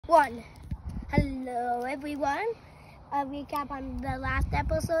1. Hello everyone. A recap on the last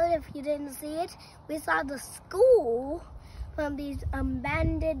episode, if you didn't see it. We saw the school from these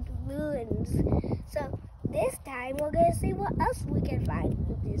abandoned ruins. So this time we're going to see what else we can find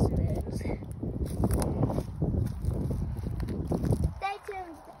with these ruins. Stay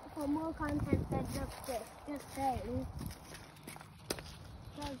tuned for more content than just this, just saying.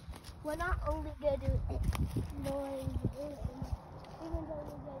 Because we're not only going to do exploring the ruins, even though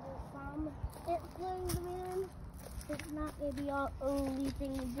we're going to do some exploring the ruins, it's not going to be our only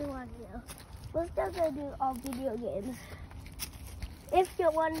thing to do on here. We're still going to do all video games. If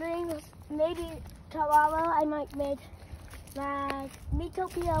you're wondering, maybe tomorrow I might make like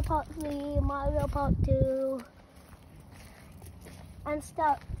Metopia Part 3, Mario Part 2, and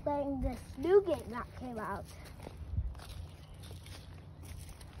start playing this new game that came out.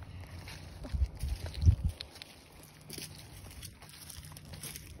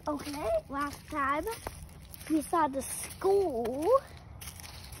 Okay, last time we saw the school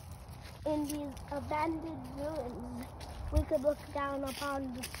in these abandoned ruins. We could look down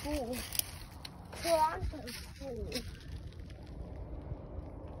upon the school, Toronto School,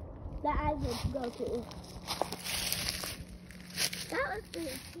 that I would go to. That was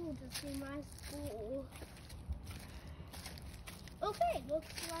pretty cool to see my school. Okay,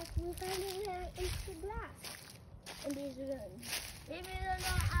 looks like we found it into glass in these ruins. Maybe they're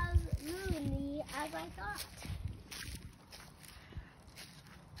not as ruiny as I thought.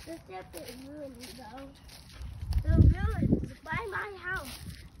 There's definitely ruins though. The ruins by my house.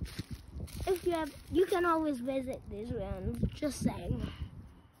 If you can always visit these ruins, just saying.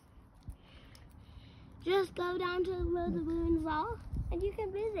 Just go down to where the ruins are and you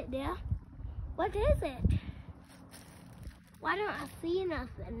can visit there. What is it? Why don't I see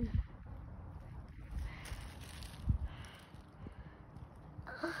nothing?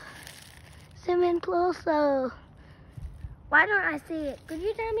 Zoom in closer. Why don't I see it? Could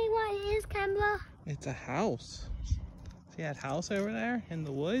you tell me what it is, Kembla? It's a house. See that house over there in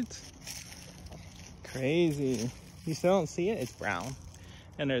the woods? Crazy. You still don't see it? It's brown.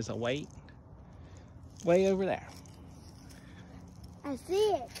 And there's a white way over there. I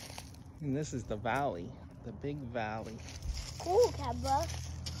see it. And this is the valley, the big valley. Cool, Kembla.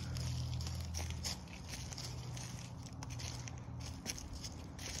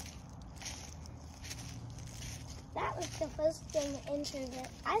 That was the first thing entered it.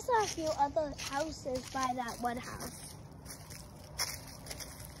 I saw a few other houses by that one house.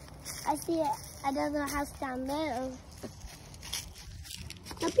 I see another house down there.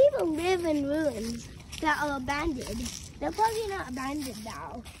 The people live in ruins that are abandoned. They're probably not abandoned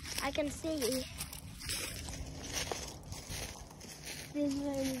now. I can see. These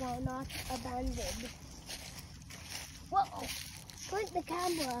ruins are not abandoned. Whoa! Point the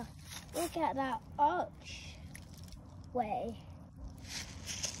camera. Look at that arch. Way.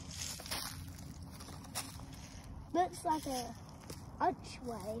 Looks like a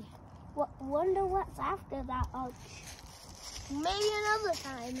archway. Wonder what's after that arch. Maybe another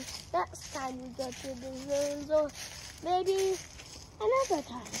time. Next time we go to the ruins, or maybe another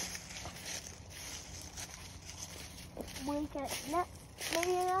time.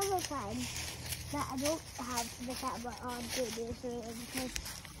 Maybe another time that I don't have the camera on to this ruins, because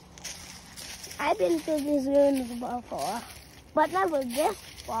I've been through these ruins before, but never this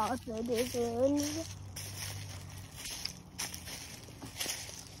far through these ruins.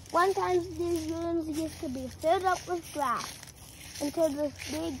 One time these ruins used to be filled up with grass until this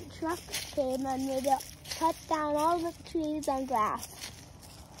big truck came and made it cut down all the trees and grass.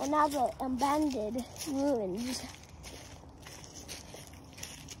 And now they're abandoned ruins.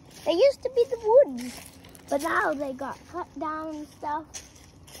 They used to be the woods, but now they got cut down and stuff.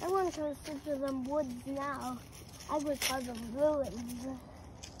 I wouldn't consider them woods now. I would call them ruins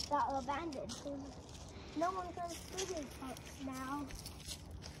that are abandoned. No one goes through these parts now.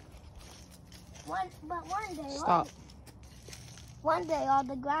 But one day, Stop. One day all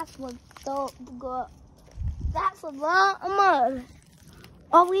the grass would go. That's a lot of mud.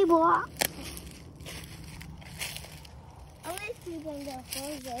 Or we walk. At least we can go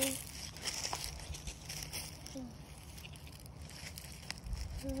further.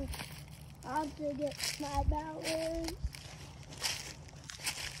 I'll have to get my balance.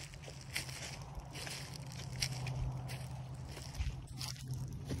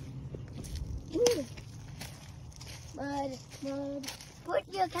 Mud, mud. Put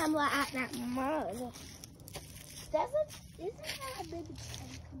your camera at that mud. Isn't that a big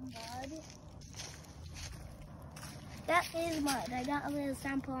chunk of mud? That is mud. I got a little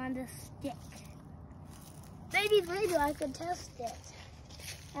sample on the stick. Maybe later I could test it.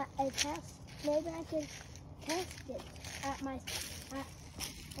 at a test. Maybe I could test it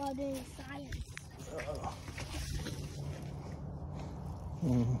while doing science.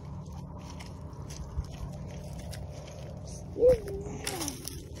 Mm. Excuse me.